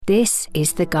This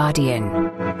is The Guardian.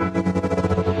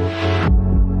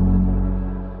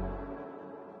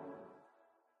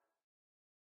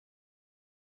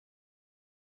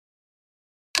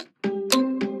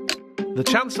 The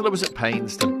Chancellor was at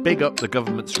pains to big up the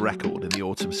government's record in the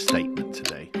autumn statement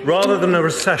today. Rather than a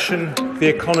recession, the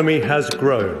economy has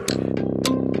grown.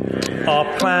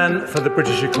 Our plan for the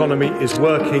British economy is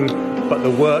working, but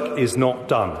the work is not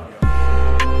done.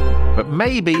 But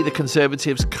maybe the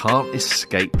Conservatives can't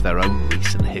escape their own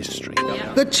recent history.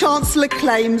 The Chancellor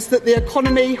claims that the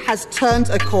economy has turned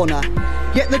a corner.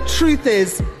 Yet the truth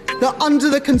is that under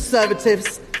the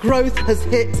Conservatives, growth has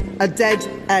hit a dead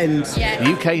end.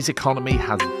 The UK's economy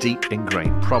has deep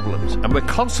ingrained problems, and we're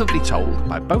constantly told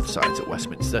by both sides at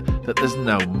Westminster that there's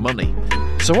no money.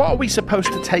 So what are we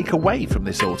supposed to take away from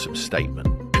this autumn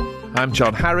statement? I'm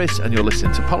John Harris, and you're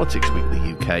listening to Politics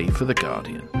Weekly UK for The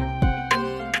Guardian.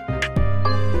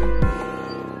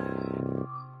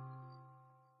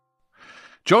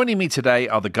 Joining me today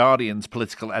are The Guardian's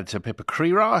political editor Pippa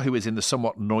Crerar, who is in the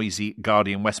somewhat noisy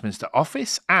Guardian Westminster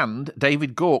office, and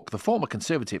David Gauke, the former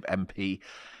Conservative MP,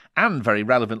 and very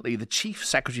relevantly, the Chief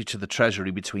Secretary to the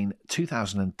Treasury between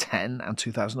 2010 and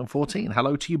 2014.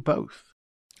 Hello to you both.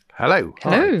 Hello.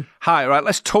 Hello. Hi, right,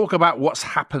 let's talk about what's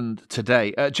happened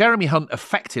today. Jeremy Hunt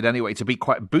affected, anyway, to be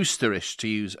quite boosterish, to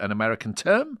use an American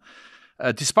term.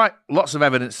 Despite lots of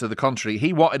evidence to the contrary,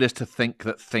 he wanted us to think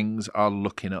that things are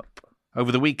looking up.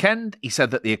 Over the weekend, he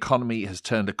said that the economy has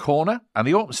turned a corner, and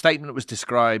the autumn statement was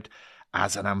described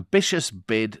as an ambitious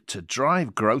bid to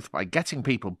drive growth by getting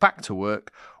people back to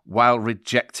work while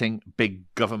rejecting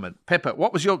big government. Pippa,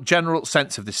 what was your general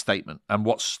sense of this statement and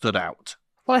what stood out?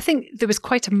 Well, I think there was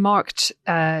quite a marked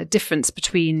difference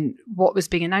between what was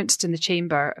being announced in the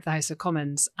chamber of the House of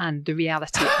Commons and the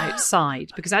reality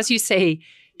outside. Because as you say,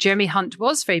 Jeremy Hunt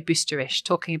was very boosterish,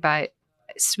 talking about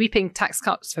sweeping tax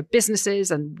cuts for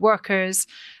businesses and workers,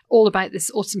 all about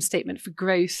this autumn statement for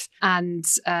growth and,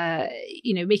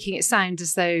 making it sound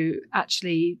as though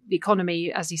actually the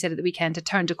economy, as he said at the weekend, had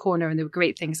turned a corner and there were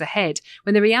great things ahead.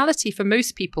 When the reality for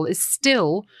most people is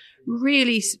still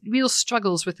really real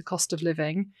struggles with the cost of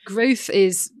living. Growth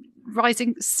is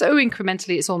rising so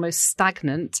incrementally it's almost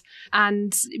stagnant,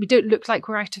 and we don't look like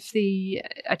we're out of the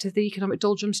economic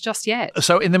doldrums just yet.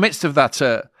 So in the midst of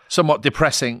that somewhat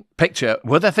depressing picture,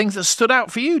 were there things that stood out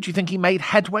for you? Do you think he made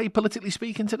headway, politically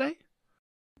speaking, today?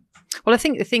 Well, I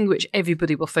think the thing which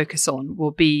everybody will focus on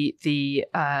will be the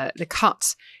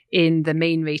cut in the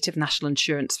main rate of national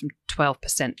insurance from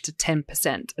 12% to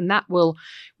 10%. And that we'll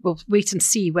wait and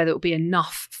see whether it will be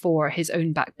enough for his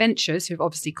own backbenchers, who have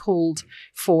obviously called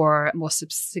for more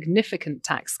significant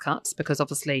tax cuts, because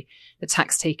obviously the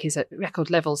tax take is at record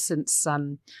levels since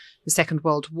the Second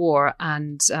World War,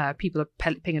 and people are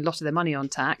paying a lot of their money on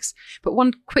tax. But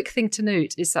one quick thing to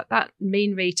note is that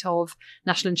main rate of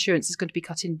national insurance is going to be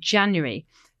cut in January,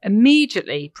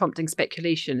 immediately prompting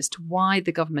speculation as to why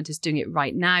the government is doing it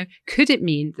right now. Could it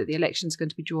mean that the election is going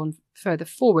to be drawn further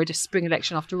forward, a spring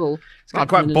election after all? It's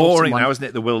quite boring now, isn't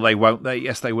it? The will they, won't they?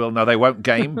 Yes, they will. No, they won't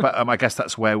game. But I guess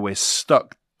that's where we're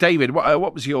stuck. David,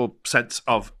 what was your sense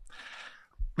of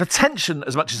the tension,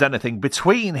 as much as anything,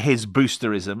 between his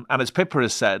boosterism and, as Pippa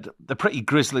has said, the pretty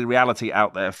grisly reality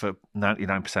out there for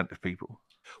 99% of people?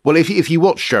 Well, if you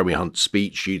watch Jeremy Hunt's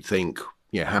speech, you'd think,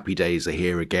 happy days are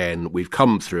here again. We've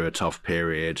come through a tough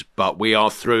period, but we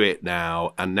are through it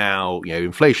now. And now,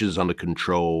 inflation is under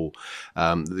control.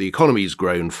 The economy's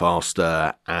grown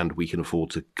faster and we can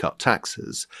afford to cut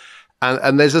taxes.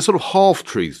 And there's a sort of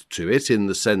half-truth to it in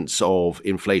the sense of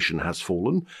inflation has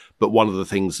fallen. But one of the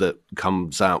things that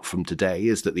comes out from today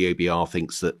is that the OBR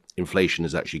thinks that inflation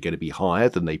is actually going to be higher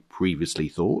than they previously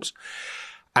thought.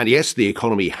 And yes, the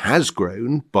economy has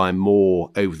grown by more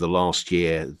over the last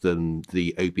year than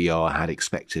the OBR had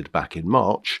expected back in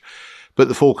March. But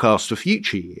the forecast for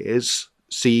future years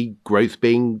see growth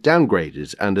being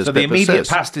downgraded. And as so the Pippa immediate says,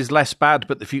 past is less bad,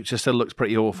 but the future still looks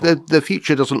pretty awful. The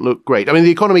future doesn't look great. I mean,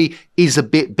 the economy is a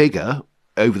bit bigger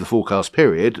over the forecast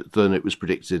period than it was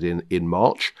predicted in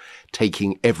March,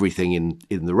 taking everything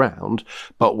in the round.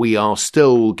 But we are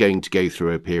still going to go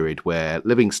through a period where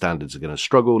living standards are going to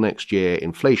struggle next year.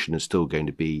 Inflation is still going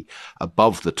to be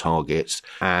above the targets.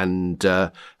 And,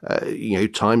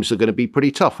 times are going to be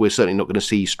pretty tough. We're certainly not going to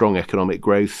see strong economic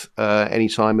growth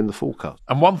anytime in the forecast.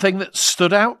 And one thing that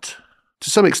stood out? To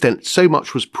some extent, so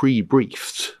much was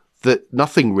pre-briefed that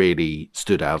nothing really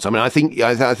stood out. I mean, I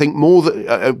think more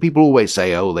that people always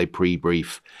say, they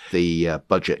pre-brief the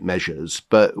budget measures.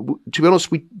 But to be honest,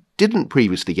 we didn't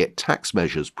previously get tax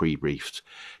measures pre-briefed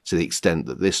to the extent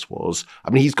that this was. I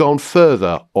mean, he's gone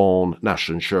further on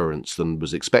national insurance than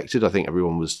was expected. I think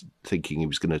everyone was thinking he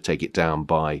was going to take it down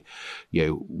by,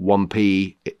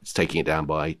 1p. It's taking it down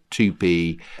by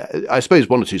 2p. I suppose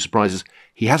one or two surprises.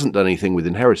 He hasn't done anything with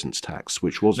inheritance tax,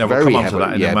 which was very heavily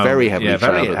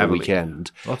shouted at the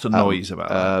weekend. Lots of noise about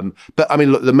that. But I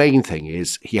mean, look, the main thing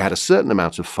is he had a certain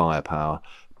amount of firepower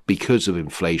because of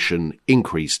inflation,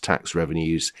 increased tax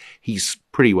revenues. He's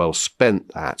pretty well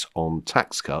spent that on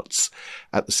tax cuts.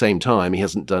 At the same time, he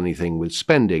hasn't done anything with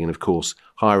spending. And of course,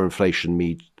 higher inflation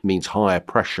means higher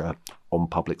pressure on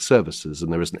public services,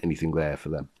 and there isn't anything there for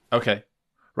them. Okay.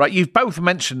 Right, you've both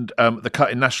mentioned the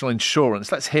cut in national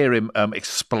insurance. Let's hear him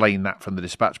explain that from the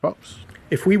dispatch box.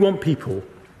 If we want people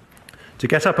to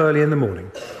get up early in the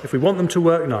morning, if we want them to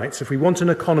work nights, if we want an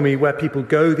economy where people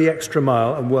go the extra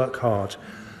mile and work hard,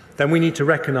 then we need to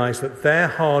recognise that their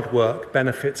hard work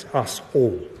benefits us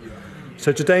all.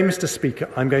 So today, Mr. Speaker,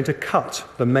 I'm going to cut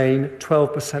the main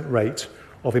 12% rate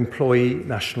of employee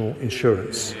national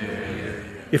insurance.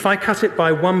 If I cut it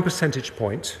by 1 percentage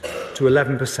point to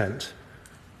 11%,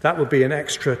 that would be an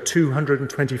extra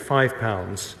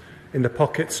 £225 in the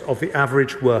pockets of the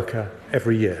average worker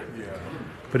every year.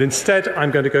 But instead, I'm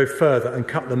going to go further and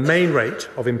cut the main rate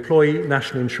of employee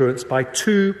national insurance by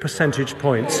 2 percentage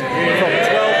points from 12% to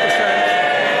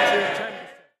 10%.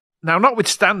 Now,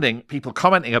 notwithstanding people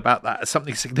commenting about that as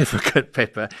something significant,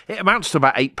 Pippa, it amounts to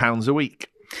about £8 a week.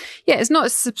 Yeah, it's not a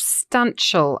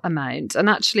substantial amount. And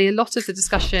actually, a lot of the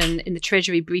discussion in the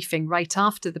Treasury briefing right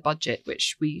after the budget,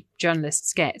 which we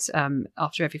journalists get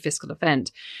after every fiscal event,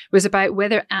 was about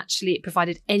whether actually it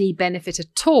provided any benefit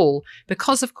at all.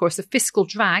 Because, of course, the fiscal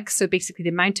drag, so basically the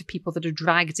amount of people that are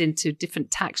dragged into different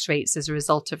tax rates as a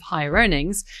result of higher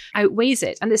earnings, outweighs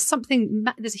it. And there's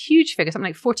a huge figure, something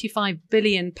like £45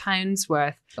 billion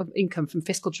worth of income from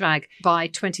fiscal drag by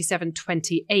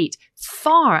 27-28,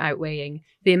 far outweighing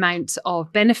the amount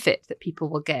of benefit that people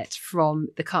will get from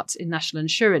the cut in national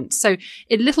insurance. So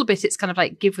a little bit, it's kind of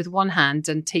like give with one hand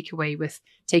and take away with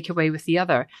the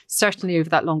other, certainly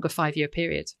over that longer 5-year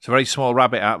period. It's a very small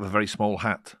rabbit out of a very small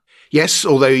hat. Yes,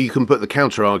 although you can put the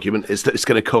counter argument is that it's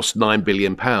going to cost £9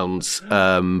 billion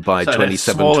by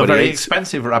 27-28. Very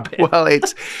expensive rabbit. Well,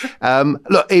 it's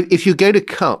look, if you're going to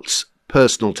cut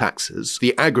personal taxes,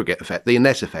 the aggregate effect, the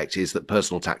net effect is that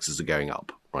personal taxes are going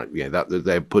up, right? That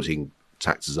they're putting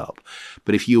taxes up.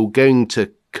 But if you're going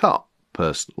to cut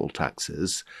personal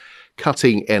taxes,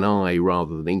 cutting NI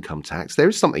rather than income tax, there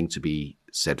is something to be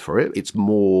said for it. It's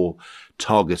more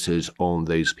targeted on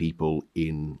those people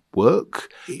in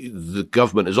work. The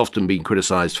government has often been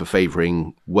criticised for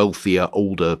favouring wealthier,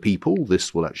 older people.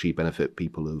 This will actually benefit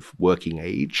people of working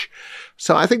age.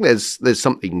 So I think there's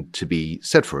something to be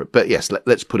said for it. But yes,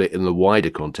 let's put it in the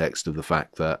wider context of the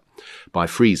fact that by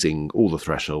freezing all the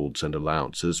thresholds and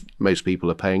allowances, most people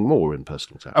are paying more in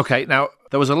personal tax. Okay, now,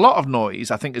 there was a lot of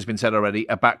noise, I think has been said already,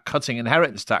 about cutting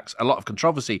inheritance tax. A lot of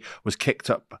controversy was kicked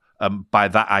up by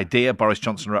that idea. Boris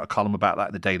Johnson wrote a column about that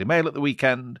in the Daily Mail at the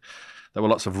weekend. There were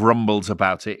lots of rumbles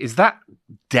about it. Is that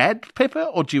dead, Pippa,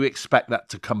 or do you expect that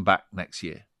to come back next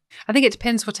year? I think it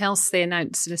depends what else they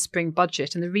announce in a spring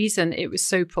budget. And the reason it was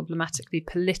so problematically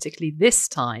politically this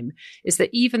time is that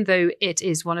even though it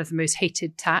is one of the most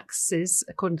hated taxes,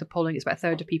 according to polling, it's about a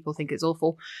third of people think it's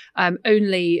awful.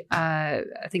 Only, I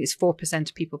think it's 4%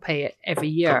 of people pay it every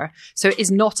year. So it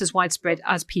is not as widespread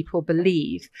as people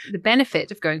believe. The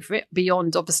benefit of going for it,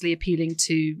 beyond obviously appealing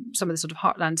to some of the sort of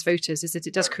heartlands voters, is that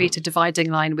it does create a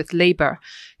dividing line with Labour,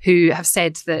 who have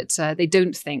said that they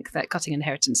don't think that cutting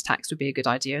inheritance tax would be a good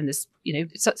idea. And there's,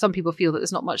 some people feel that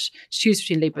there's not much to choose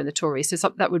between Labour and the Tories. So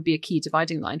that would be a key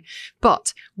dividing line.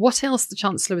 But what else the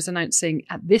Chancellor was announcing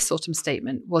at this autumn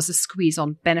statement was a squeeze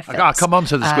on benefits. I'll come on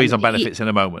to the squeeze on benefits in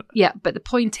a moment. Yeah, but the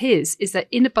point is that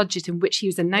in a budget in which he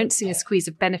was announcing a squeeze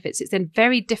of benefits, it's then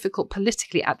very difficult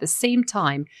politically at the same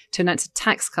time to announce a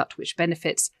tax cut which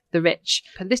benefits the rich.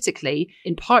 Politically,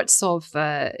 in parts of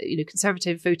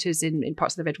Conservative voters in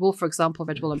parts of the Red Wall, for example,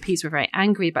 Red Wall MPs were very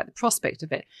angry about the prospect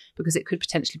of it because it could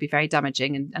potentially be very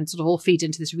damaging and sort of all feed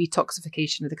into this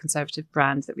retoxification of the Conservative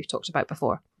brand that we've talked about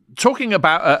before. Talking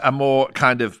about a more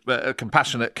kind of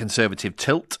compassionate Conservative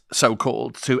tilt,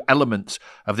 so-called, to elements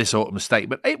of this autumn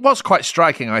statement, it was quite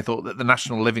striking, I thought, that the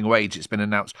national living wage, it's been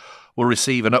announced, will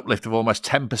receive an uplift of almost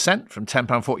 10%, from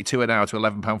 £10.42 an hour to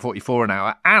 £11.44 an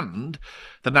hour, and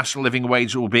the national living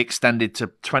wage will be extended to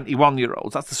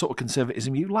 21-year-olds. That's the sort of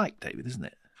conservatism you like, David, isn't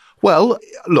it? Well,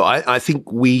 look, I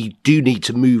think we do need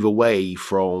to move away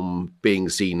from being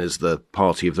seen as the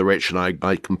party of the rich, and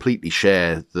I completely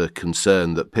share the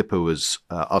concern that Pippa was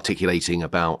articulating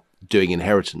about doing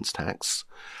inheritance tax.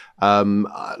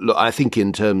 Look, I think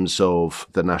in terms of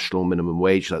the national minimum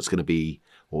wage, that's going to be,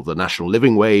 or the national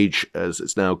living wage, as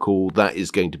it's now called, that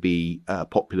is going to be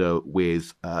popular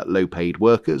with low-paid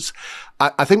workers.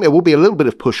 I think there will be a little bit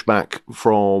of pushback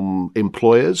from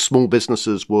employers. Small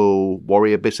businesses will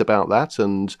worry a bit about that.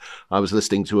 And I was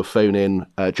listening to a phone-in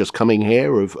just coming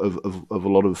here of a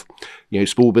lot of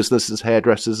small businesses,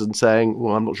 hairdressers, and saying,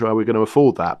 well, I'm not sure how we're going to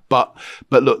afford that. But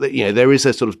look, there is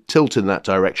a sort of tilt in that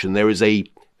direction. There is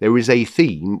a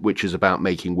theme which is about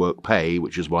making work pay,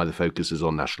 which is why the focus is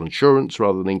on national insurance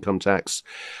rather than income tax.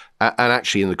 And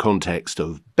actually, in the context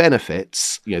of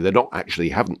benefits,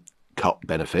 haven't cut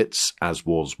benefits as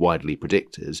was widely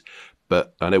predicted.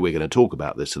 But I know we're going to talk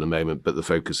about this in a moment, but the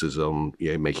focus is on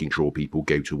making sure people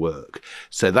go to work.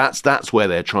 So that's where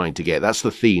they're trying to get. That's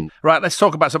the theme. Right, let's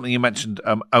talk about something you mentioned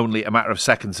only a matter of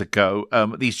seconds ago.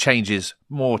 These changes,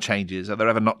 more changes, are there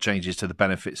ever not changes to the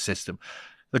benefits system?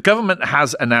 The government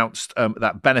has announced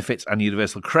that benefits and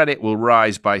universal credit will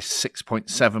rise by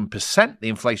 6.7%, the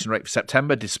inflation rate for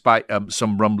September, despite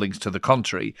some rumblings to the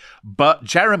contrary. But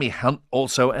Jeremy Hunt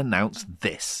also announced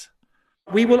this.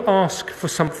 We will ask for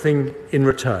something in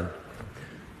return.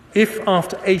 If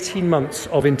after 18 months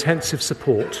of intensive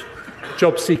support,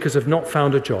 job seekers have not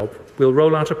found a job, we'll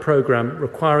roll out a programme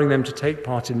requiring them to take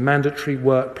part in mandatory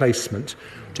work placement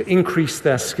to increase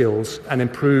their skills and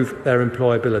improve their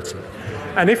employability.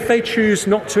 And if they choose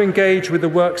not to engage with the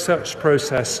work search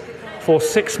process for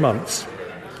 6 months,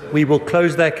 we will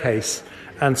close their case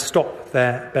and stop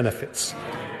their benefits.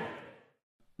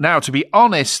 Now, to be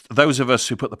honest, those of us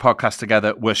who put the podcast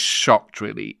together were shocked,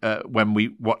 really, when we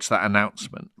watched that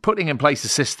announcement. Putting in place a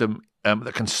system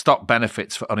that can stop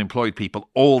benefits for unemployed people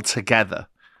altogether,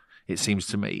 it seems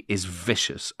to me, is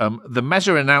vicious. The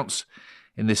measure announced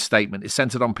in this statement is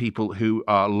centred on people who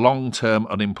are long-term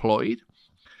unemployed,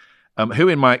 who,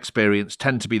 in my experience,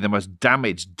 tend to be the most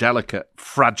damaged, delicate,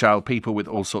 fragile people with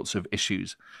all sorts of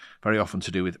issues, very often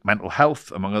to do with mental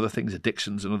health, among other things,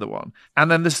 addictions, another one.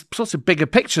 And then there's sorts of bigger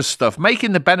picture stuff.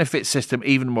 Making the benefit system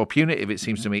even more punitive, it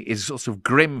seems to me, is sort of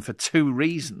grim for two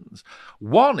reasons.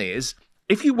 One is,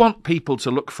 if you want people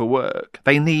to look for work,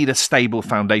 they need a stable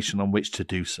foundation on which to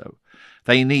do so.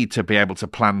 They need to be able to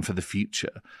plan for the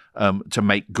future, to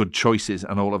make good choices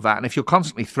and all of that. And if you're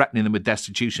constantly threatening them with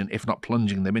destitution, if not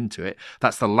plunging them into it,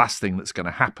 that's the last thing that's going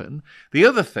to happen. The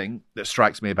other thing that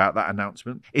strikes me about that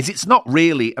announcement is it's not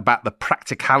really about the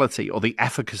practicality or the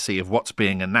efficacy of what's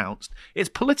being announced. It's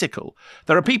political.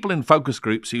 There are people in focus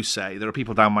groups who say there are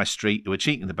people down my street who are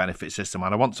cheating the benefit system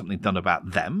and I want something done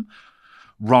about them.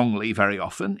 Wrongly, very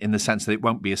often, in the sense that it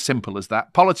won't be as simple as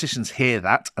that. Politicians hear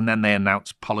that, and then they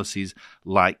announce policies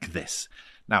like this.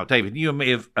 Now, David, you and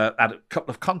me have had a couple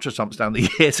of contretemps down the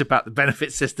years about the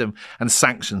benefit system and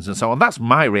sanctions and so on. That's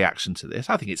my reaction to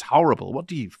this. I think it's horrible. What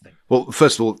do you think? Well,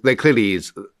 first of all,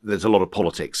 there's a lot of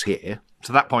politics here.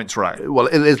 So that point's right. Well,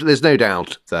 there's no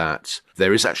doubt that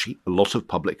there is actually a lot of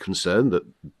public concern that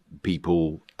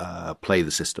people play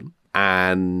the system.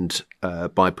 And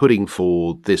by putting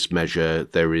forward this measure,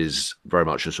 there is very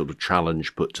much a sort of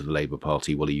challenge put to the Labour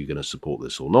Party. Well, are you going to support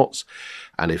this or not?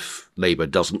 And if Labour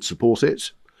doesn't support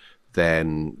it,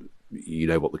 then you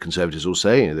know what the Conservatives will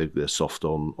say. They're soft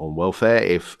on welfare.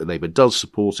 If Labour does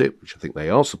support it, which I think they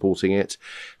are supporting it,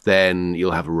 then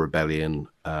you'll have a rebellion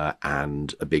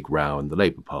and a big row in the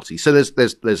Labour Party. So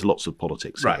there's lots of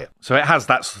politics right here. So it has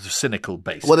that sort of cynical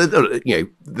base. Well,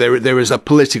 there is a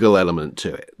political element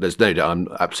to it. There's no doubt. I'm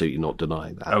absolutely not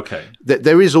denying that. Okay.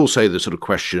 There is also the sort of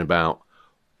question about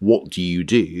what do you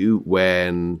do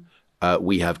when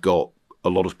we have got a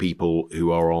lot of people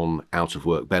who are on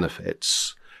out-of-work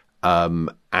benefits,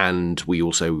 and we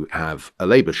also have a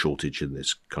labour shortage in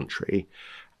this country.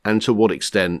 And to what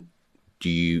extent do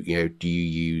you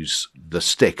use the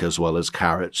stick as well as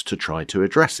carrots to try to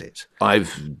address it?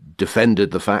 I've defended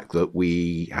the fact that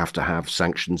we have to have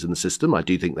sanctions in the system. I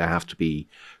do think there have to be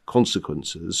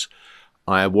consequences.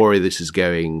 I worry this is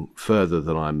going further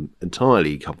than I'm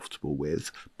entirely comfortable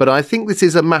with. But I think this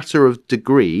is a matter of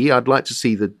degree. I'd like to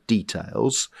see the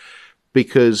details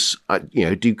because, I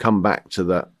do come back to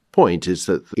that point, is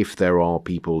that if there are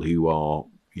people who are,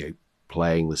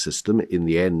 playing the system, in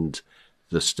the end,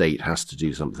 the state has to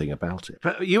do something about it.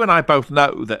 But you and I both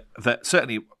know that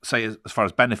certainly, say, as far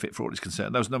as benefit fraud is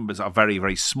concerned, those numbers are very,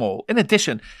 very small. In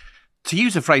addition, to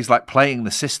use a phrase like playing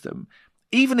the system,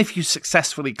 even if you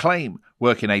successfully claim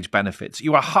working age benefits,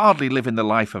 you are hardly living the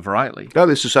life of Riley. No,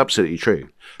 this is absolutely true.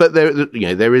 But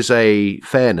there is a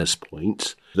fairness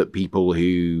point that people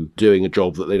who doing a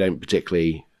job that they don't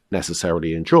particularly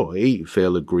necessarily enjoy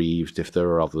feel aggrieved if there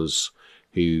are others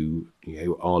who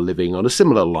are living on a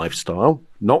similar lifestyle,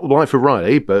 not the life of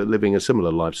Riley, but living a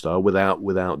similar lifestyle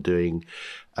without doing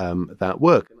that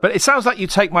work. But it sounds like you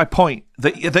take my point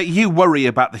that you worry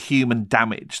about the human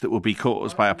damage that will be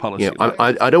caused by a policy.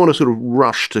 I don't want to sort of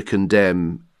rush to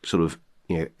condemn sort of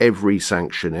every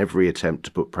sanction, every attempt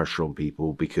to put pressure on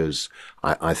people, because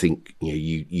I think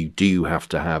you do have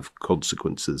to have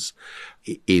consequences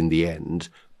in the end.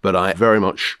 But I very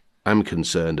much am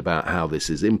concerned about how this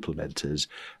is implemented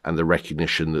and the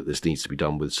recognition that this needs to be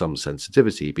done with some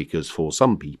sensitivity, because for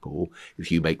some people,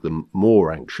 if you make them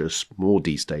more anxious, more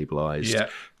destabilised,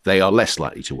 they are less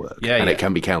likely to work. It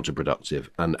can be counterproductive.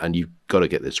 And you've got to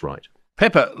get this right.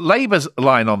 Pippa, Labour's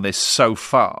line on this so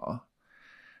far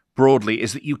broadly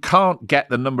is that you can't get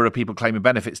the number of people claiming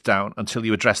benefits down until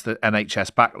you address the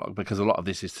NHS backlog, because a lot of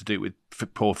this is to do with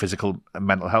poor physical and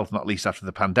mental health, not least after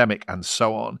the pandemic and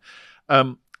so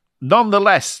on.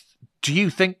 Nonetheless, do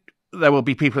you think there will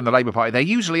be people in the Labour Party, there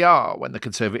usually are when the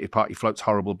Conservative Party floats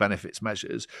horrible benefits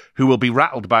measures, who will be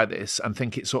rattled by this and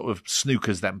think it sort of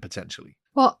snookers them potentially?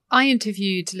 Well, I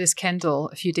interviewed Liz Kendall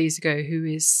a few days ago, who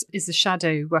is the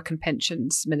shadow work and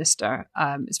pensions minister.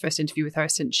 It's the first interview with her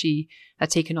since she had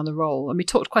taken on the role. And we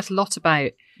talked quite a lot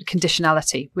about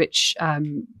conditionality, which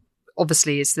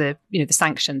obviously is the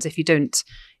sanctions. If you don't,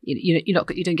 you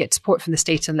don't get support from the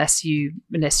state unless you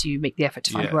make the effort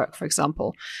to find work, for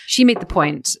example. She made the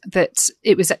point that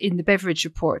it was in the Beveridge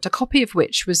report, a copy of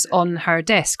which was on her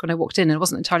desk when I walked in, and I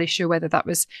wasn't entirely sure whether that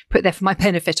was put there for my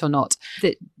benefit or not,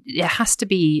 that it has to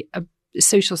be a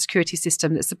social security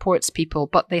system that supports people,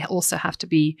 but they also have to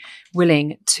be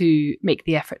willing to make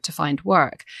the effort to find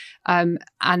work.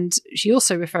 And she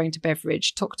also, referring to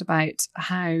Beveridge, talked about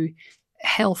how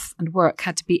health and work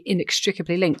had to be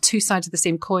inextricably linked, two sides of the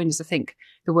same coin, as I think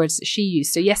the words that she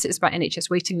used. So yes, it's about NHS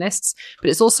waiting lists, but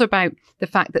it's also about the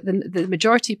fact that the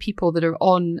majority of people that are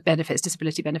on benefits,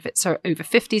 disability benefits, are over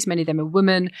 50s. Many of them are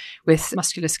women with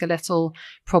musculoskeletal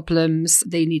problems.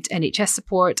 They need NHS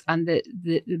support, and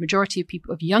the majority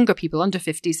of younger people under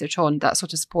 50s that are on that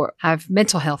sort of support have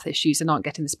mental health issues and aren't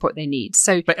getting the support they need.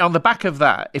 So, but on the back of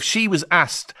that, if she was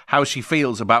asked how she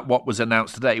feels about what was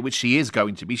announced today, which she is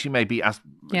going to be, she may be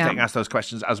getting asked those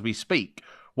questions as we speak.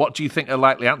 What do you think a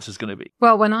likely answer is going to be?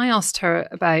 Well, when I asked her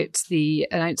about the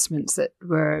announcements that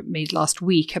were made last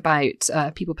week about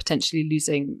people potentially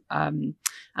losing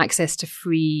access to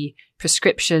free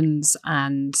prescriptions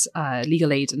and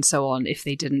legal aid and so on if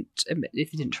they didn't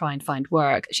try and find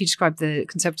work, she described the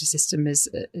Conservative system as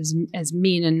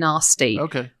mean and nasty.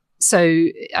 Okay. So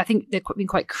I think they've been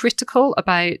quite critical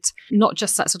about not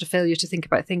just that sort of failure to think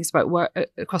about things about work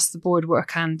across the board,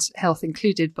 work and health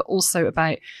included, but also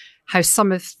about how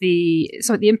some of the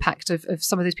impact of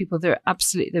some of those people that are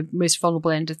absolutely the most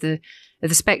vulnerable end of the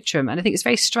spectrum. And I think it's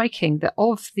very striking that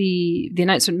of the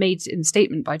announcement made in the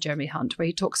statement by Jeremy Hunt, where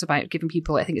he talks about giving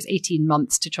people, I think it's 18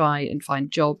 months to try and find a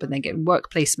job and then getting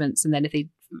work placements, and then if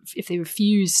they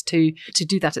refuse to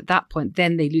do that at that point,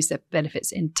 then they lose their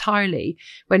benefits entirely.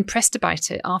 When pressed about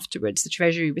it afterwards, the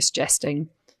Treasury was suggesting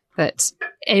that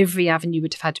every avenue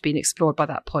would have had to be explored by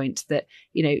that point, that,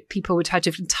 people would have had to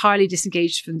have entirely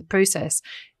disengaged from the process.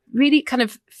 Really kind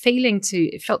of failing to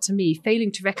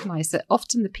recognise that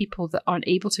often the people that aren't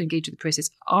able to engage with the process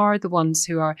are the ones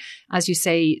who are, as you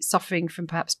say, suffering from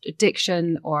perhaps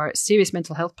addiction or serious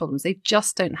mental health problems. They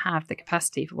just don't have the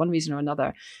capacity, for one reason or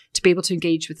another, to be able to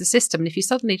engage with the system. And if you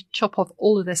suddenly chop off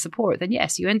all of their support, then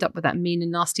yes, you end up with that mean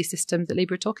and nasty system that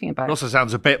Labour are talking about. It also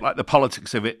sounds a bit like the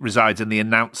politics of it resides in the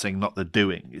announcing, not the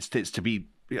doing. It's to be,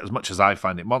 as much as I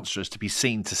find it monstrous, to be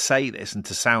seen to say this and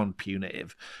to sound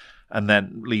punitive, and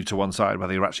then leave to one side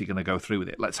whether you're actually going to go through with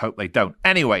it. Let's hope they don't.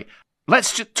 Anyway,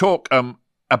 let's just talk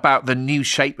about the new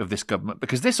shape of this government,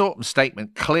 because this autumn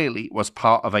statement clearly was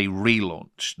part of a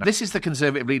relaunch. Now, this is the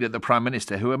Conservative leader, the Prime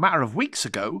Minister, who a matter of weeks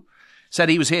ago said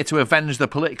he was here to avenge the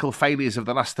political failures of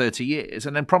the last 30 years,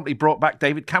 and then promptly brought back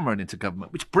David Cameron into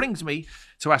government, which brings me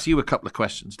to ask you a couple of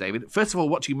questions, David. First of all,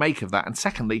 what do you make of that? And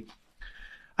secondly,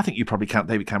 I think you probably count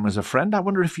David Cameron as a friend. I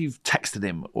wonder if you've texted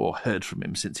him or heard from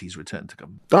him since he's returned to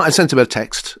government. I sent him a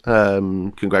text.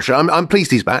 Congratulations. I'm pleased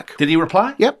he's back. Did he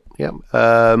reply? Yep.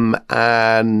 No,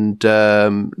 I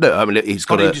mean, he's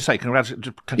got What did you say?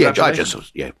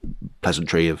 Congratulations?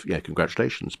 Pleasantry of,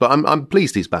 congratulations. But I'm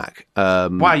pleased he's back.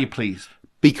 Why are you pleased?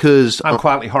 Because I'm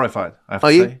quietly horrified, I have to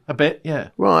say. You? A bit, yeah.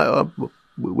 Right.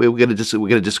 We're going to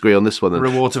disagree on this one. Then.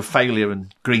 Rewards of failure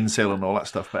and green seal and all that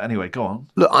stuff. But anyway, go on.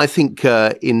 Look, I think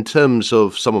in terms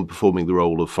of someone performing the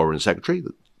role of Foreign Secretary,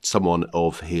 someone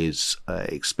of his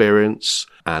experience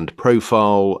and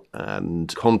profile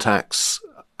and contacts,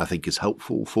 I think is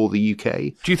helpful for the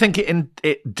UK. Do you think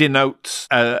it denotes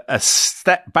a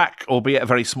step back, albeit a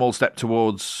very small step,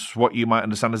 towards what you might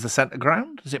understand as the centre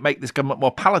ground? Does it make this government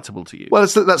more palatable to you? Well,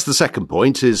 that's the second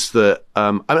point, is that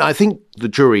I think the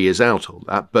jury is out on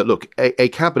that. But look, a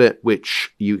cabinet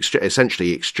which you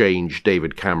essentially exchange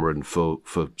David Cameron for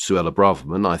Suella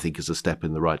Braverman, I think is a step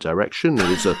in the right direction. It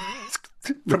is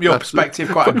from your perspective,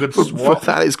 quite a good swap.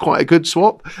 That is quite a good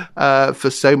swap for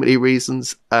so many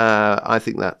reasons. I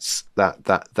think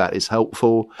that is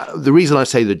helpful. The reason I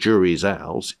say the jury's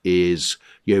out is,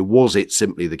 was it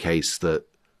simply the case that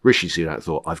Rishi Sunak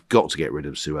thought, I've got to get rid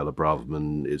of Suella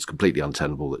Braverman. It's completely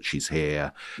untenable that she's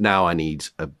here. Now I need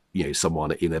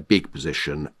someone in a big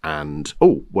position. And,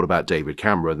 what about David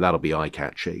Cameron? That'll be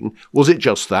eye-catching. Was it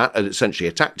just that, and essentially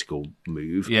a tactical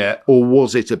move? Yeah. Or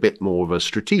was it a bit more of a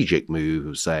strategic move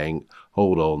of saying,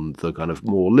 hold on, the kind of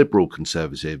more liberal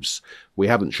Conservatives, we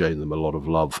haven't shown them a lot of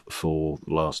love for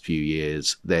the last few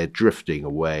years. They're drifting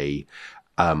away.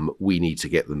 We need to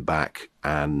get them back,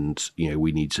 and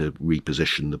we need to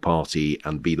reposition the party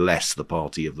and be less the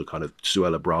party of the kind of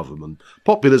Suella Braverman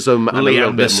populism and Lee a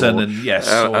little bit more,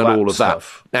 and all of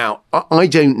stuff. that. Now, I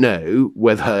don't know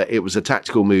whether it was a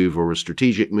tactical move or a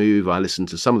strategic move. I listened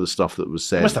to some of the stuff that was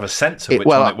said. You must have a sense of which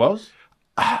one it was.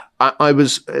 I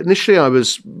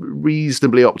was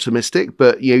reasonably optimistic,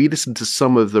 but you listen to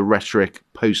some of the rhetoric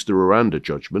post the Rwanda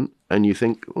judgment, and you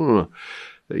think,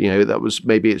 that was,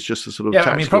 maybe it's just a sort of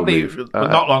tactical move.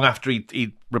 Not long after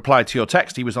he replied to your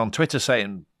text, he was on Twitter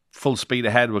saying, full speed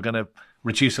ahead, we're going to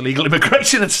reduce illegal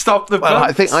immigration and stop the Well,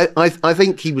 I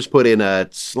think he was put in a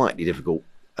slightly difficult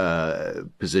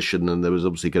position, and there was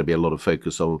obviously going to be a lot of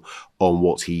focus on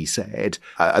what he said.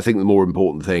 I think the more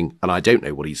important thing, and I don't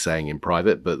know what he's saying in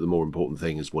private, but the more important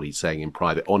thing is what he's saying in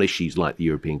private on issues like the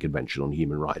European Convention on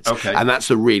Human Rights. Okay. And that's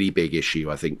a really big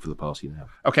issue, I think, for the party now.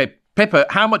 Okay, Pippa,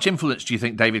 how much influence do you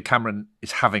think David Cameron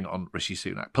is having on Rishi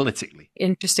Sunak politically?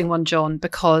 Interesting one, John,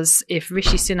 because if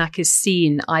Rishi Sunak is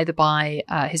seen either by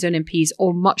his own MPs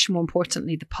or, much more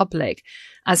importantly, the public,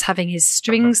 as having his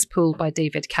strings pulled by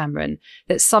David Cameron,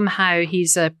 that somehow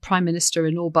he's a prime minister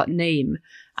in all but name,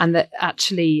 and that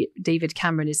actually David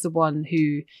Cameron is the one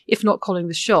who, if not calling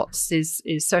the shots, is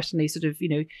certainly sort of,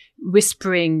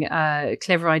 whispering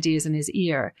clever ideas in his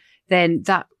ear, then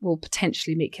that will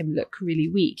potentially make him look really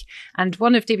weak. And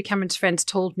one of David Cameron's friends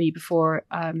told me before,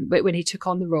 when he took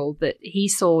on the role, that he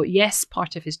saw, yes,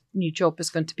 part of his new job was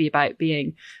going to be about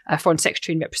being a foreign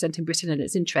secretary and representing Britain and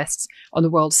its interests on the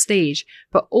world stage,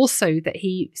 but also that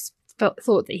he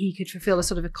thought that he could fulfill a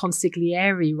sort of a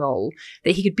consigliere role,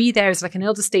 that he could be there as like an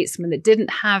elder statesman that didn't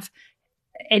have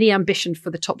any ambition for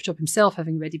the top job himself,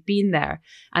 having already been there,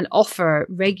 and offer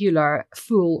regular,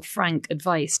 full, frank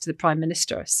advice to the Prime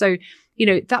Minister. So,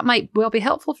 that might well be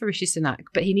helpful for Rishi Sunak,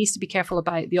 but he needs to be careful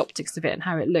about the optics of it and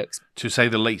how it looks. To say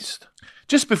the least.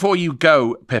 Just before you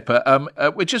go,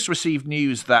 Pippa, we just received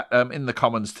news that in the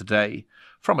Commons today,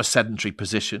 from a sedentary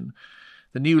position,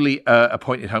 the newly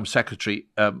appointed Home Secretary,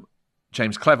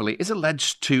 James Cleverly, is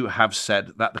alleged to have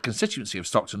said that the constituency of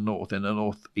Stockton North in the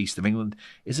north-east of England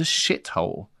is a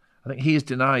shithole. I think he has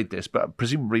denied this, but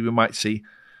presumably we might see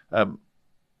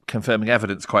confirming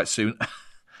evidence quite soon.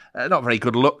 Not very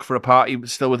good look for a party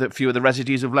still with a few of the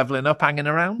residues of levelling up hanging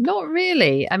around. Not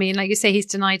really. I mean, like you say, he's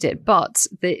denied it, but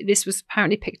this was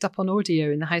apparently picked up on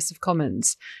audio in the House of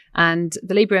Commons. And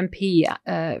the Labour MP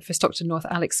for Stockton North,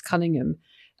 Alex Cunningham,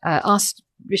 asked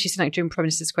Rishi Sunak during Prime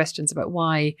Minister's questions about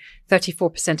why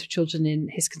 34% of children in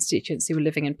his constituency were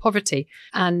living in poverty.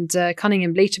 And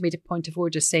Cunningham later made a point of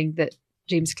order saying that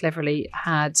James Cleverly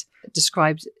had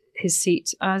described his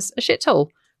seat as a shithole,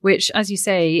 which, as you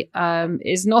say,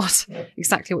 is not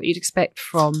exactly what you'd expect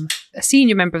from a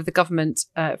senior member of the government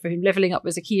for whom levelling up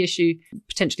was a key issue,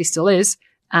 potentially still is,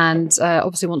 and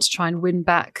obviously wants to try and win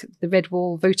back the Red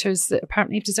Wall voters that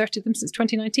apparently have deserted them since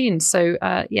 2019. So,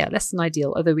 less than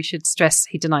ideal, although we should stress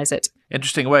he denies it.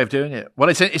 Interesting way of doing it. Well,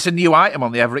 it's a new item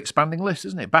on the ever-expanding list,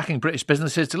 isn't it? Backing British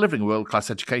businesses, delivering world-class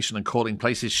education and calling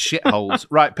places shitholes.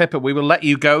 Right, Pippa, we will let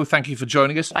you go. Thank you for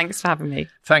joining us. Thanks for having me.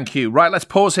 Thank you. Right, let's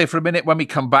pause here for a minute. When we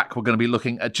come back, we're going to be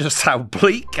looking at just how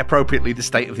bleak, appropriately, the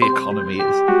state of the economy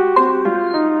is.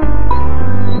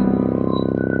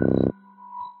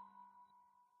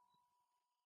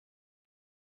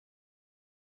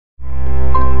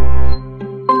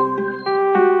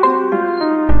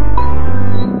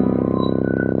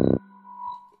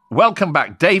 Welcome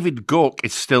back. David Gauke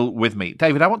is still with me.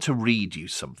 David, I want to read you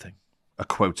something, a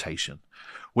quotation.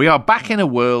 We are back in a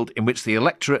world in which the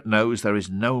electorate knows there is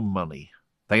no money.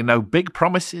 They know big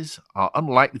promises are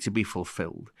unlikely to be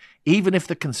fulfilled, even if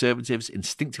the Conservatives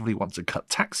instinctively want to cut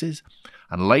taxes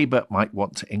and Labour might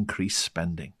want to increase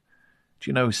spending. Do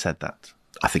you know who said that?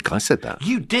 I think I said that.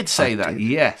 You did say that,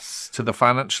 yes, to the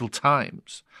Financial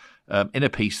Times in a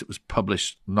piece that was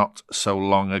published not so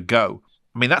long ago.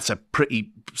 I mean, that's a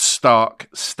pretty stark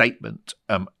statement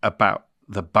about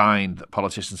the bind that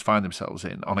politicians find themselves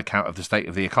in on account of the state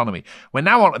of the economy. We're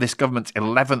now on to this government's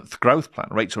 11th growth plan.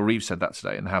 Rachel Reeves said that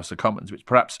today in the House of Commons, which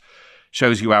perhaps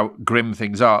shows you how grim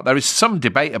things are. There is some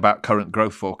debate about current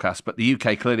growth forecasts, but the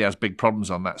UK clearly has big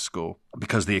problems on that score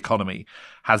because the economy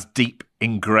has deep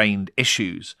ingrained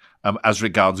issues as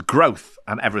regards growth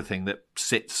and everything that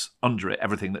sits under it,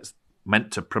 everything that's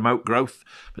meant to promote growth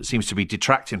but seems to be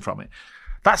detracting from it.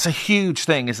 That's a huge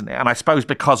thing, isn't it? And I suppose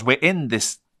because we're in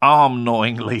this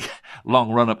arm-gnawingly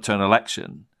long run-up to an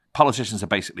election, politicians are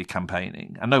basically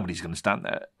campaigning, and nobody's going to stand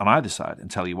there on either side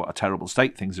and tell you what a terrible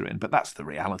state things are in. But that's the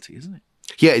reality, isn't it?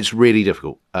 Yeah, it's really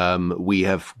difficult. We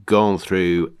have gone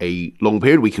through a long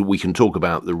period. We can talk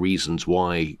about the reasons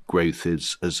why growth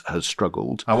has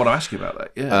struggled. I want to ask you about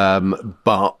that. Yeah,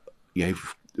 but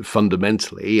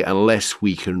fundamentally, unless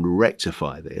we can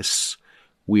rectify this,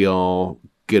 we are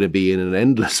going to be in an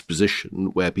endless position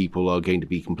where people are going to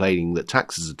be complaining that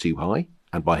taxes are too high,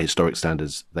 and by historic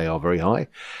standards they are very high,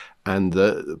 and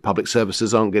the public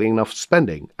services aren't getting enough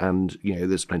spending, and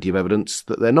there's plenty of evidence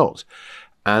that they're not.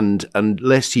 And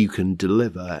unless you can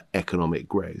deliver economic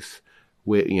growth,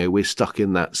 we're stuck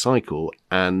in that cycle.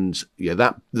 And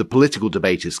that the political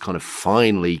debate is kind of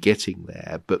finally getting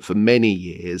there. But for many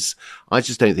years, I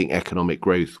just don't think economic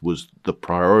growth was the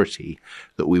priority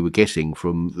that we were getting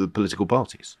from the political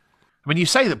parties. I mean, you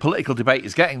say that political debate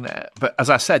is getting there, but as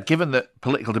I said, given that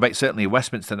political debate, certainly in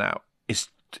Westminster now, is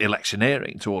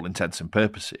electioneering to all intents and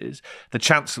purposes, the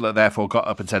Chancellor therefore got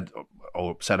up and said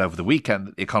over the weekend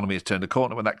that the economy has turned a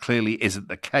corner when that clearly isn't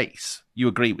the case. You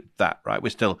agree with that, right? We're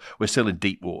still in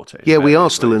deep water. Yeah, we are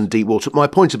still in deep water. My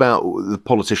point about the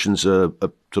politicians are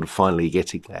sort of finally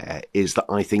getting there is that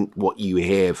I think what you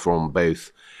hear from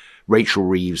both Rachel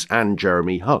Reeves and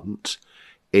Jeremy Hunt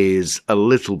is a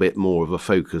little bit more of a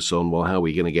focus on, well, how are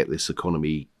we going to get this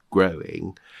economy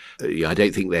growing? I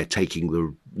don't think they're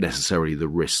taking necessarily the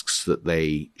risks that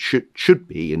they should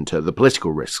be into the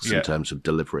political risks in terms of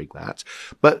delivering that.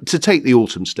 But to take the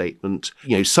autumn statement,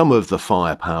 some of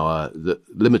the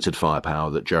limited firepower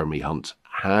that Jeremy Hunt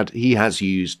had, he has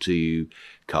used to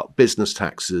cut business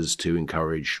taxes to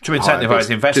encourage to incentivise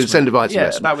investment. To incentivise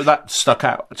investment. That stuck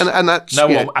out. And that's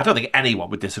one. I don't think anyone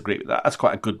would disagree with that. That's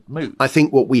quite a good move. I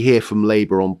think what we hear from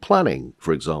Labour on planning,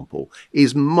 for example,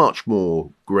 is much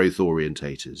more growth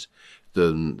orientated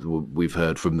than we've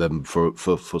heard from them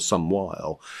for some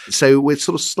while. So we're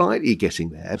sort of slightly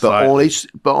getting there, but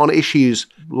on issues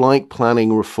like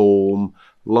planning reform,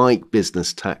 like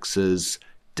business taxes,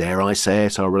 dare I say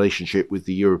it, our relationship with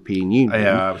the European Union.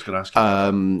 Yeah, I was going to ask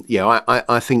you.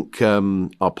 I think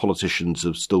our politicians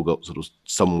have still got sort of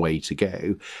some way to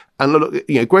go. And look,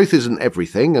 growth isn't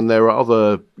everything, and there are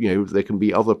other, there can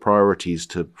be other priorities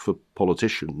for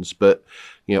politicians. But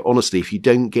honestly, if you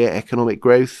don't get economic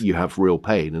growth, you have real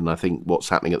pain. And I think what's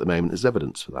happening at the moment is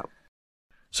evidence for that.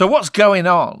 So what's going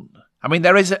on? I mean,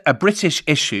 there is a British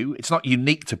issue. It's not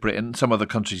unique to Britain. Some other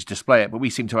countries display it, but we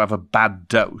seem to have a bad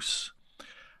dose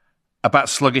about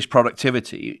sluggish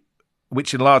productivity,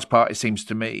 which in large part, it seems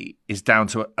to me, is down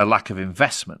to a lack of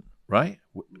investment, right?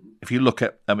 If you look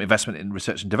at investment in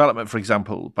research and development, for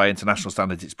example, by international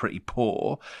standards, it's pretty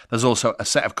poor. There's also a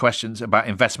set of questions about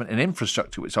investment in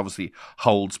infrastructure, which obviously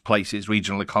holds places,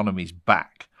 regional economies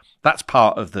back. That's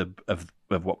part of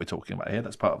what we're talking about here.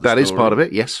 That's part of the story. That is part of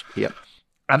it, yes. Yep.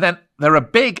 And then there are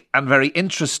big and very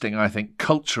interesting, I think,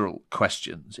 cultural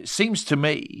questions. It seems to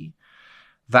me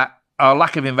that our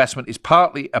lack of investment is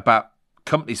partly about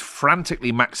companies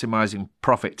frantically maximising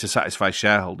profit to satisfy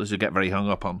shareholders who get very hung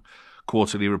up on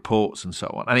quarterly reports and so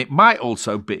on. And it might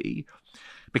also be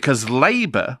because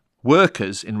Labour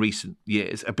workers in recent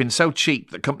years have been so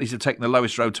cheap that companies have taken the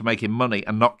lowest road to making money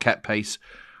and not kept pace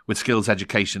with skills,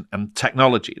 education and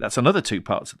technology. That's another two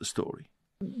parts of the story.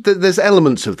 There's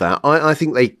elements of that. I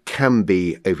think they can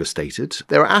be overstated.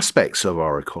 There are aspects of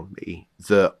our economy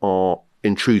that are,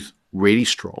 in truth, really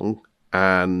strong,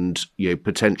 and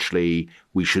potentially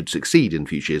we should succeed in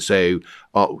future. So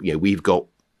we've got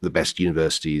the best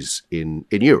universities in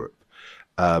Europe.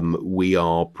 We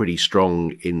are pretty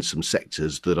strong in some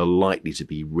sectors that are likely to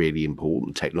be really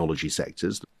important, technology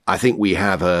sectors. I think we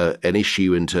have an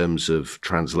issue in terms of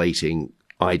translating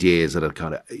ideas at a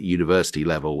kind of university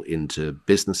level into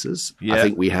businesses. Yeah. I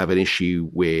think we have an issue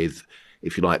with,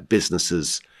 if you like,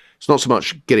 businesses It's not so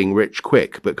much getting rich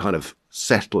quick, but kind of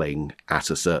settling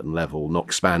at a certain level, not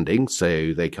expanding.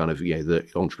 So they kind of, the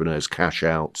entrepreneurs cash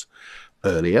out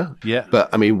earlier. Yeah. But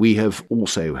I mean, we have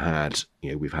also had,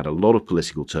 we've had a lot of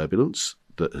political turbulence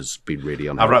that has been really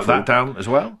unhelpful. I wrote that down as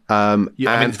well. I mean,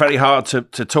 it's very hard to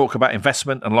talk about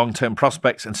investment and long-term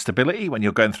prospects and stability when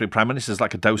you're going through prime ministers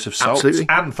like a dose of salt. Absolutely.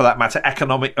 And for that matter,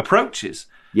 economic approaches.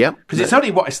 Yeah. Because it's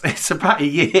only it's about a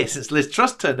year since Liz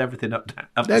Truss turned everything up.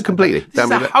 No, completely. This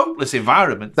is a hopeless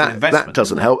environment for investment. That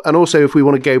doesn't help. And also, if we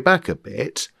want to go back a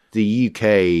bit, the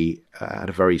UK had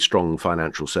a very strong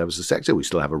financial services sector. We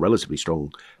still have a relatively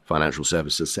strong financial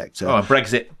services sector. Oh, and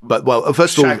Brexit. But,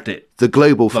 first of all, the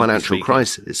global financial speaking.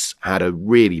 crisis had a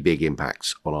really big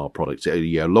impact on our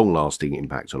long-lasting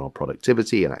impact on our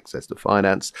productivity and access to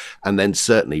finance. And then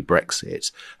certainly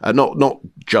Brexit, not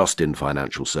just in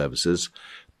financial services,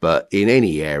 but in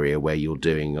any area where you're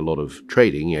doing a lot of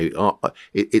trading.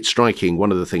 It's striking.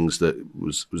 One of the things that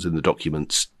was in the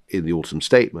documents in the autumn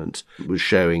statement was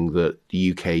showing that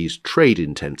the UK's trade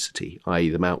intensity, i.e.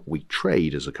 the amount we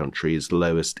trade as a country, is the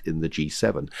lowest in the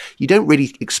G7. You don't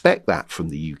really expect that from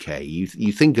the UK.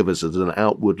 You think of us as an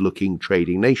outward-looking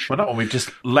trading nation. Well, not when we've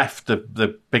just left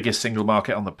the biggest single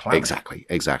market on the planet.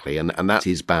 Exactly. And that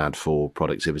is bad for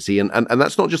productivity. And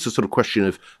that's not just a sort of question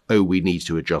of, we need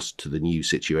to adjust to the new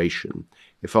situation.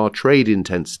 If our trade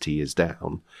intensity is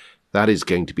down, that is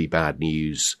going to be bad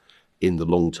news in the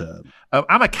long term.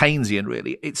 I'm a Keynesian,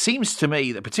 really. It seems to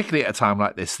me that particularly at a time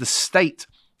like this, the state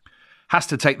has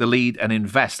to take the lead and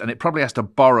invest, and it probably has to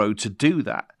borrow to do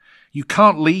that. You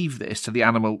can't leave this to the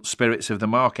animal spirits of the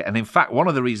market. And in fact, one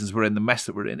of the reasons we're in the mess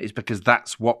that we're in is because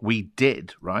that's what we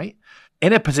did, right?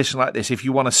 In a position like this, if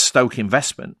you want to stoke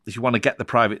investment, if you want to get the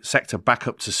private sector back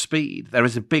up to speed, there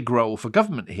is a big role for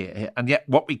government here. And yet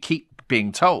what we keep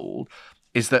being told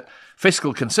is that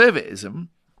fiscal conservatism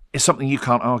is something you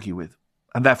can't argue with.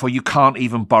 And therefore, you can't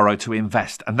even borrow to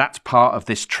invest. And that's part of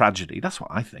this tragedy. That's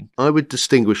what I think. I would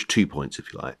distinguish 2 points,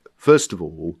 if you like. First of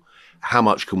all, how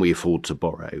much can we afford to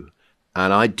borrow?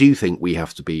 And I do think we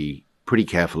have to be pretty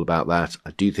careful about that.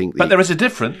 I do think... But there is a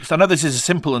difference. I know this is a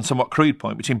simple and somewhat crude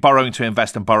point between borrowing to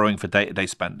invest and borrowing for day-to-day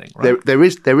spending. Right? There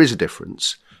is a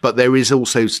difference. But there is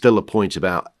also still a point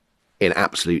about, in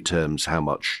absolute terms, how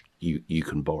much you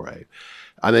can borrow.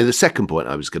 And then the second point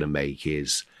I was going to make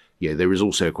is... there is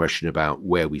also a question about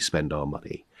where we spend our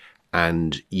money.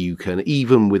 And you can,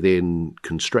 even within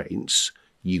constraints,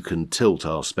 you can tilt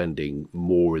our spending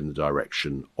more in the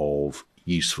direction of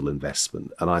useful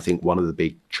investment. And I think one of the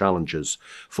big challenges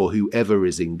for whoever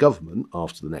is in government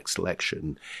after the next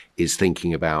election is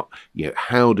thinking about,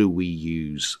 how do we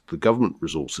use the government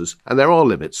resources? And there are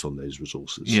limits on those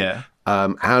resources. Yeah.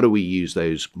 How do we use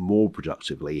those more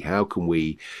productively? How can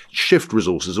we shift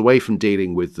resources away from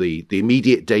dealing with the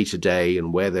immediate day-to-day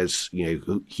and where there's,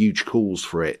 huge calls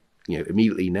for it,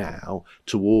 immediately now,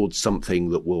 towards something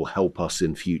that will help us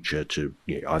in future to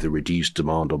either reduce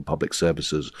demand on public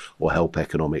services or help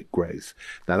economic growth.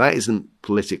 Now, that isn't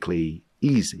politically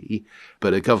easy,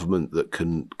 but a government that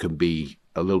can be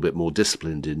a little bit more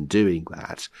disciplined in doing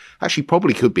that actually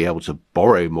probably could be able to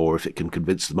borrow more if it can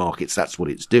convince the markets that's what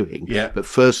it's doing. Yeah. But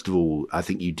first of all, I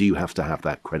think you do have to have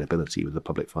that credibility with the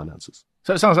public finances.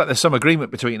 So it sounds like there's some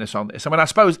agreement between us on this. I mean, I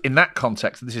suppose in that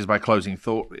context, this is my closing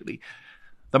thought, really,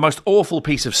 the most awful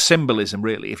piece of symbolism,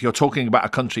 really, if you're talking about a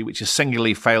country which has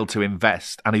singularly failed to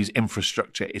invest and whose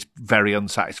infrastructure is very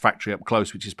unsatisfactory up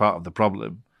close, which is part of the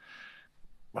problem.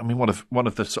 I mean, one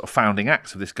of the sort of founding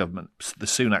acts of this government, the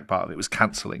Sunak part of it, was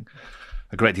cancelling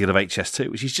a great deal of HS2,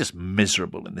 which is just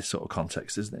miserable in this sort of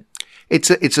context, isn't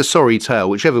it? It's a sorry tale,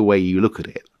 whichever way you look at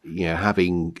it.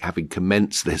 Having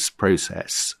commenced this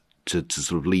process to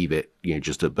sort of leave it,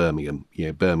 just at Birmingham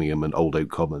and Old Oak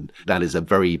Common, that is a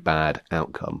very bad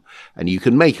outcome. And you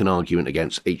can make an argument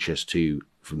against HS2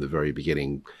 from the very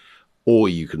beginning, or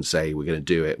you can say we're going to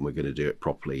do it and we're going to do it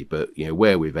properly. But,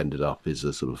 where we've ended up is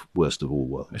a sort of worst of all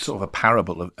worlds. It's sort of a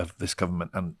parable of this government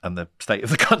and the state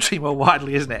of the country more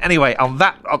widely, isn't it? Anyway, on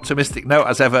that optimistic note,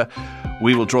 as ever,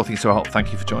 we will draw things to a halt.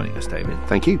 Thank you for joining us, David.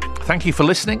 Thank you. Thank you for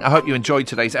listening. I hope you enjoyed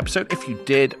today's episode. If you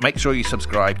did, make sure you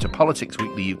subscribe to Politics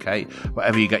Weekly UK,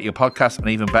 wherever you get your podcasts, and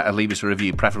even better, leave us a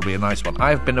review, preferably a nice one. I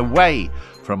have been away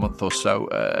for a month or so.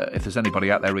 If there's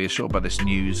anybody out there reassured by this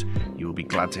news, you will be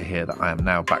glad to hear that I am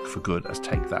now back for good, as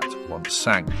Take That once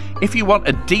sang. If you want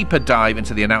a deeper dive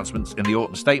into the announcements in the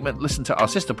autumn statement, listen to our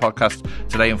sister podcast,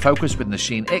 Today in Focus, with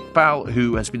Nashin Iqbal,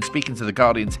 who has been speaking to The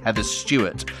Guardian's Heather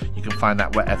Stewart. You can find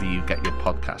that wherever you get your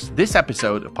podcast. This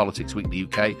episode of Politics Weekly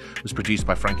UK was produced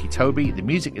by Frankie Toby. The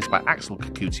music is by Axel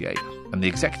Kakoutier, and the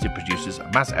executive producers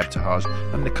are Maz Ebtahaj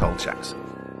and Nicole Jackson.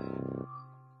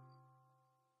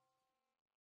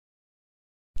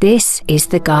 This is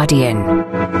The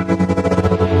Guardian.